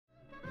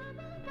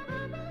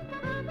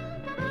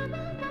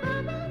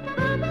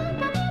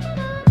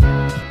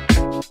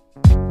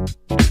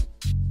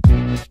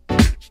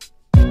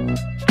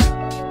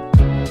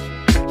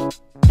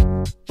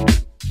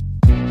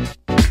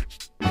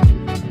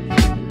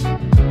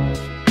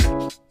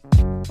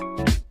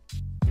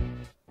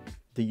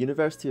The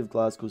University of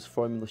Glasgow's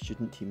Formula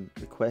Student team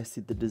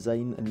requested the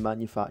design and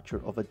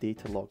manufacture of a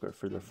data logger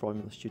for their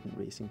Formula Student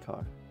racing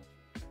car.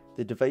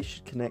 The device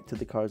should connect to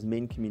the car's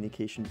main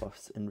communication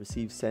bus and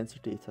receive sensor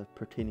data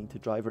pertaining to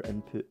driver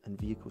input and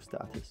vehicle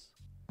status.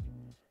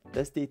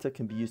 This data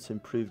can be used to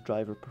improve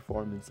driver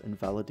performance and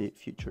validate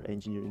future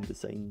engineering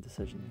design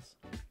decisions.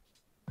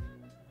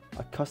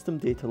 A custom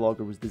data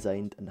logger was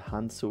designed and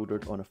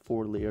hand-soldered on a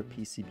 4-layer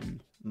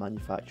PCB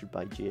manufactured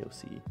by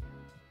JLC.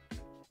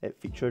 It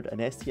featured an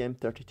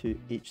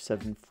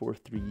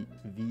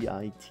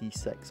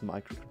STM32H743VIT6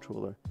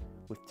 microcontroller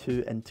with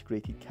 2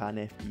 integrated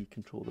CAN-FD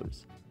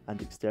controllers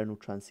and external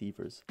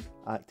transceivers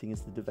acting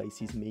as the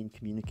device's main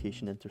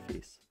communication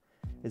interface,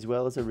 as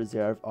well as a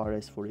reserve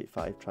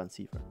RS485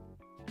 transceiver.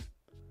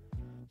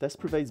 This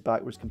provides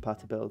backwards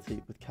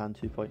compatibility with CAN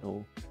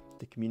 2.0,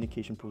 the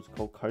communication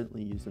protocol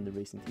currently used in the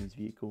racing team's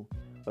vehicle,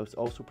 whilst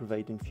also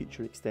providing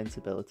future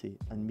extensibility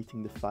and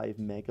meeting the 5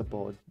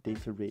 megabaud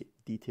data rate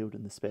detailed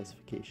in the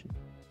specification.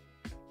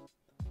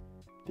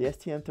 The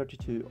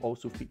STM32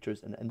 also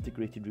features an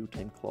integrated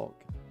real-time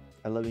clock,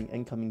 allowing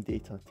incoming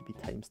data to be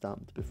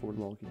time-stamped before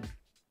logging.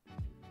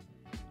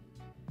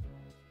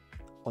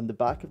 On the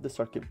back of the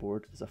circuit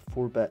board is a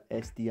 4-bit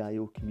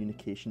SDIO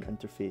communication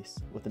interface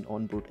with an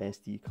onboard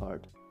SD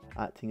card,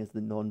 acting as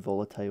the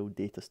non-volatile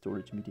data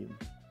storage medium.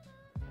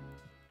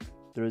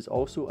 There is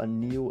also a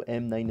Neo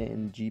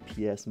M9N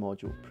GPS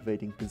module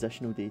providing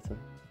positional data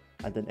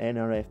and an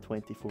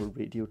NRF24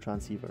 radio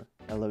transceiver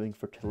allowing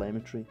for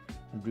telemetry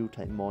and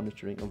real-time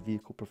monitoring of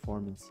vehicle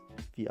performance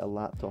via a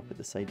laptop at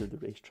the side of the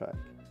racetrack.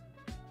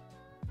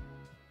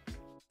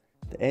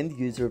 The end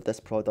user of this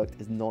product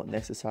is not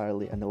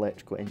necessarily an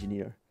electrical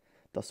engineer,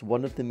 thus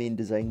one of the main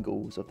design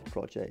goals of the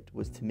project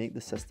was to make the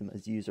system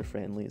as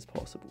user-friendly as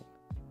possible.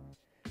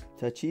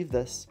 To achieve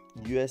this,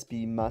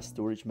 USB mass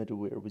storage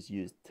middleware was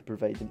used to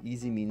provide an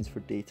easy means for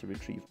data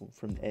retrieval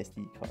from the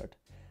SD card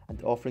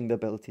and offering the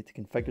ability to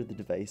configure the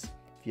device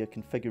via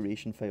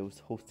configuration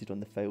files hosted on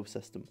the file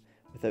system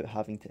without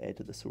having to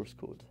edit the source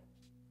code.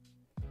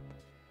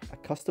 A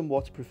custom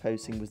waterproof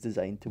housing was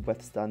designed to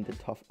withstand the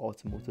tough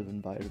automotive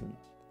environment.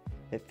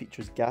 It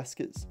features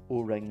gaskets,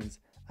 O-rings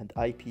and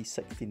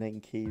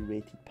IP69K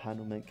rated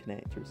panel mount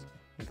connectors,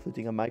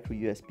 including a micro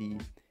USB,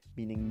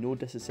 meaning no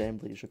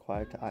disassembly is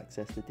required to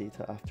access the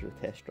data after a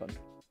test run.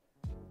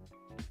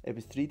 It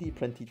was 3D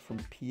printed from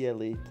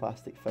PLA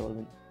plastic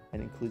filament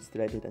and includes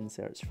threaded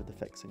inserts for the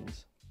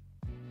fixings.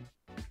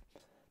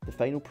 The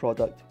final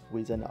product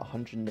weighs in at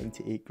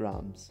 198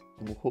 grams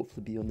and will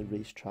hopefully be on the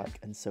racetrack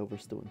in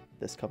Silverstone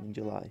this coming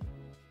July.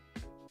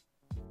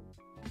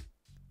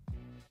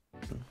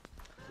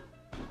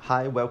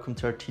 Hi, welcome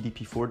to our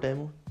TDP4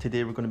 demo.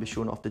 Today we're going to be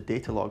showing off the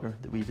data logger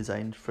that we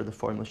designed for the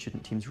Formula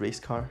Student team's race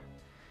car.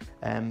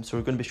 So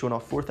we're going to be showing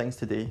off 4 things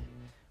today.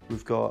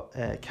 We've got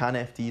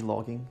CAN-FD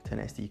logging to an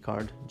SD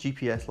card,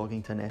 GPS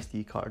logging to an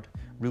SD card,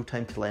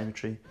 real-time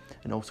telemetry,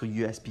 and also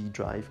USB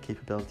drive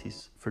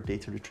capabilities for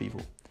data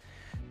retrieval.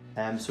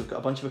 So we've got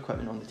a bunch of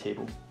equipment on the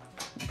table.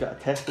 We've got a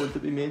test board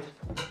that we made.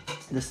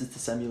 This is to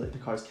simulate the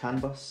car's CAN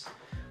bus.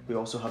 We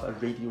also have a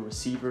radio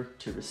receiver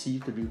to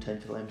receive the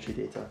real-time telemetry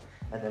data,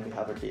 and then we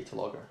have our data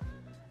logger.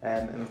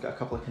 And we've got a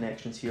couple of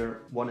connections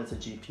here. One is a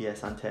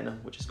GPS antenna,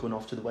 which is going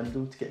off to the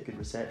window to get good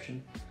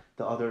reception.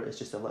 The other is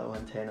just a little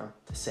antenna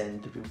to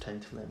send the real-time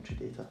telemetry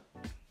data.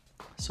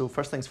 So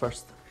first things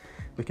first,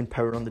 we can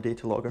power on the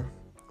data logger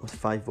with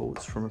 5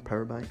 volts from a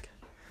power bank.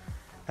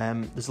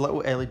 There's a little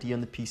LED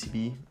on the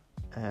PCB.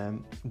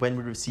 When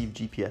we receive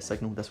GPS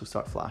signal, this will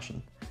start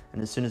flashing.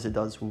 And as soon as it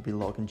does, we'll be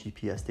logging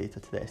GPS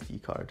data to the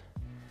SD card.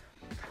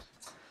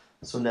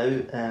 So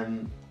now,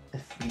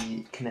 if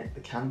we connect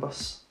the CAN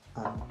bus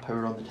and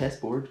power on the test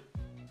board,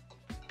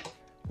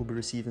 we'll be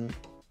receiving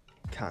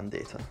CAN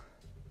data.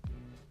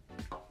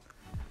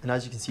 And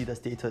as you can see, this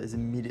data is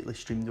immediately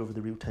streamed over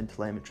the real-time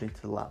telemetry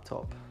to the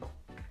laptop.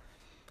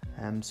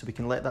 So we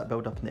can let that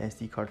build up in the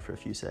SD card for a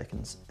few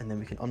seconds, and then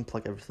we can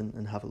unplug everything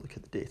and have a look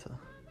at the data.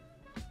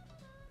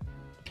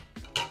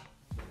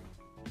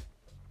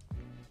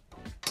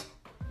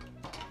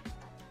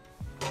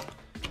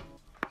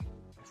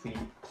 If we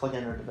plug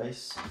in our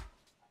device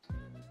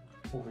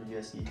over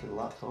USB to the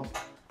laptop,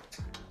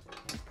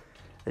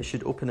 it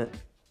should open it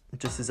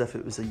just as if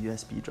it was a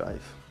USB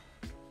drive.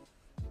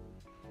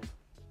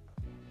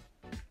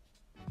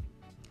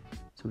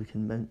 So we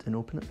can mount and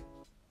open it.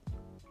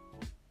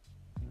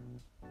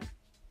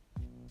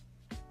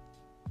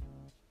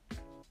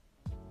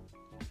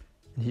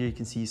 And here you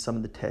can see some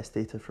of the test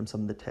data from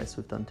some of the tests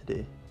we've done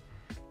today.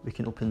 We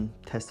can open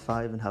test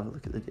 5 and have a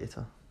look at the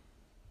data.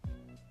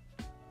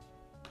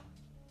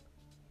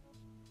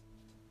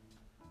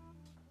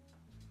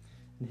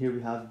 And here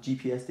we have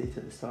GPS data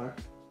at the start,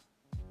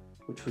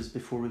 which was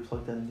before we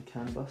plugged in the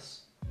CAN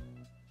bus.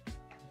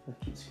 If I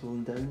keep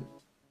scrolling down,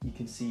 you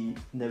can see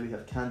now we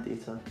have CAN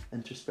data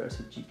interspersed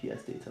with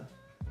GPS data.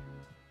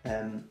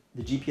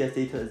 The GPS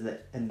data is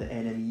in the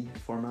NME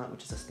format,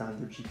 which is a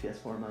standard GPS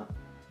format.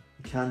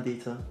 The CAN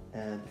data,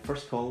 the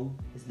first column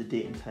is the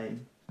date and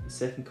time, the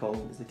second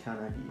column is the CAN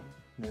ID,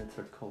 and then the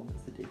third column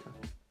is the data.